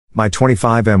My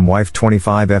 25M wife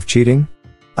 25F cheating?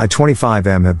 I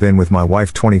 25M have been with my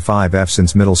wife 25F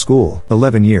since middle school,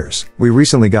 11 years. We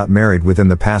recently got married within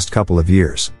the past couple of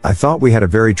years. I thought we had a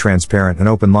very transparent and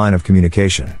open line of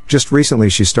communication. Just recently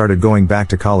she started going back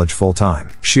to college full time.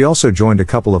 She also joined a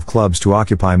couple of clubs to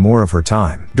occupy more of her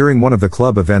time. During one of the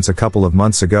club events a couple of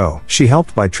months ago, she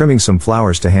helped by trimming some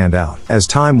flowers to hand out. As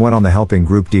time went on, the helping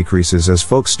group decreases as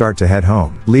folks start to head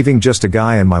home, leaving just a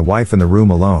guy and my wife in the room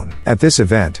alone. At this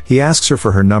event, he asks her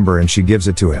for her number and she gives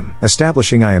it to him,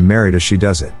 establishing I am married as she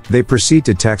does it. They proceed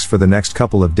to text for the next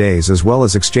couple of days as well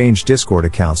as exchange Discord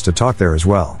accounts to talk there as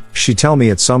well. She tell me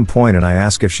at some point and I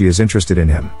ask if she is interested in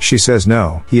him. She says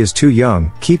no, he is too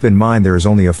young. Keep in mind there is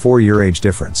only a 4-year age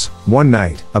difference. One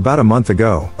night, about a month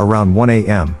ago, around 1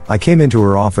 a.m., I came into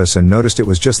her office and noticed it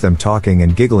was just them talking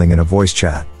and giggling in a voice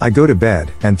chat. I go to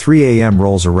bed, and 3 a.m.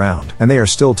 rolls around, and they are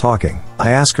still talking.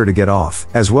 I ask her to get off,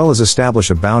 as well as establish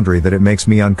a boundary that it makes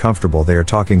me uncomfortable they are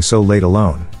talking so late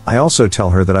alone. I also tell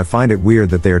her that I find it weird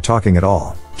that they are talking at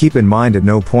all. Keep in mind at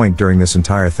no point during this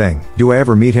entire thing do I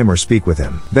ever meet him or speak with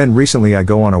him. Then recently I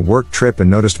go on a work trip and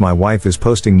noticed my wife is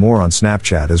posting more on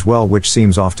Snapchat as well, which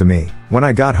seems off to me. When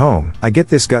I got home, I get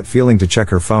this gut feeling to check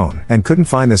her phone, and couldn't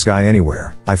find this guy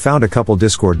anywhere. I found a couple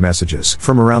Discord messages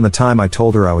from around the time I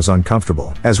told her I was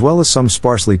uncomfortable, as well as some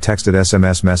sparsely texted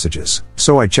SMS messages.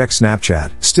 So I check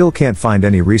Snapchat, still can't find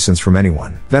any recents from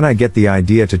anyone. Then I get the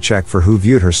idea to check for who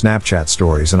viewed her Snapchat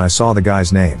stories and I saw the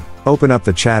guy's name. Open up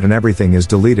the chat and everything is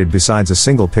deleted besides a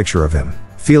single picture of him.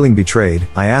 Feeling betrayed,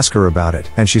 I ask her about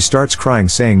it, and she starts crying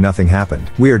saying nothing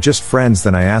happened. We are just friends.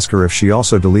 Then I ask her if she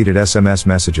also deleted SMS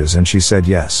messages and she said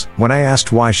yes. When I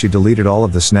asked why she deleted all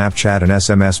of the Snapchat and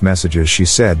SMS messages, she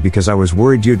said because I was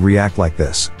worried you'd react like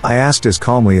this. I asked as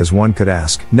calmly as one could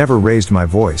ask, never raised my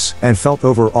voice, and felt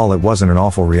overall it wasn't an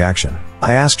awful reaction.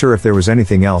 I asked her if there was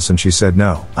anything else and she said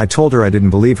no. I told her I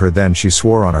didn't believe her, then she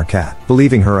swore on our cat.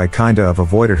 Believing her, I kinda of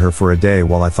avoided her for a day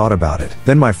while I thought about it.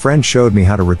 Then my friend showed me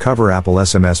how to recover Apple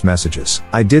SMS messages.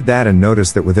 I did that and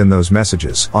noticed that within those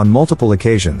messages, on multiple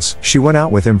occasions, she went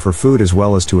out with him for food as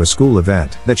well as to a school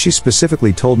event, that she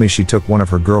specifically told me she took one of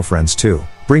her girlfriends to.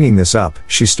 Bringing this up,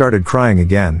 she started crying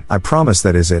again. I promise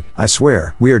that is it. I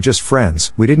swear, we are just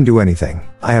friends, we didn't do anything.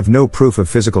 I have no proof of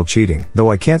physical cheating,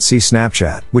 though I can't see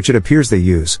Snapchat, which it appears they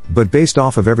use, but based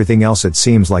off of everything else it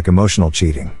seems like emotional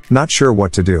cheating. Not sure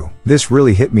what to do. This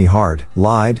really hit me hard,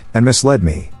 lied, and misled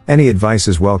me. Any advice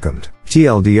is welcomed.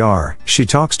 TLDR, she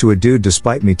talks to a dude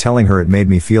despite me telling her it made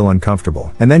me feel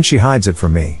uncomfortable, and then she hides it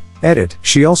from me. Edit,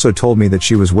 she also told me that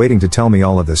she was waiting to tell me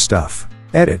all of this stuff.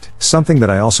 Edit, something that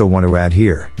I also want to add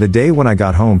here. The day when I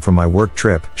got home from my work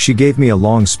trip, she gave me a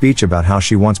long speech about how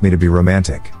she wants me to be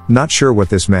romantic. Not sure what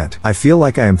this meant. I feel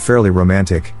like I am fairly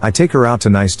romantic. I take her out to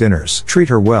nice dinners, treat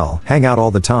her well, hang out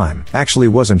all the time. Actually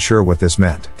wasn't sure what this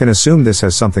meant. Can assume this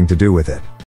has something to do with it.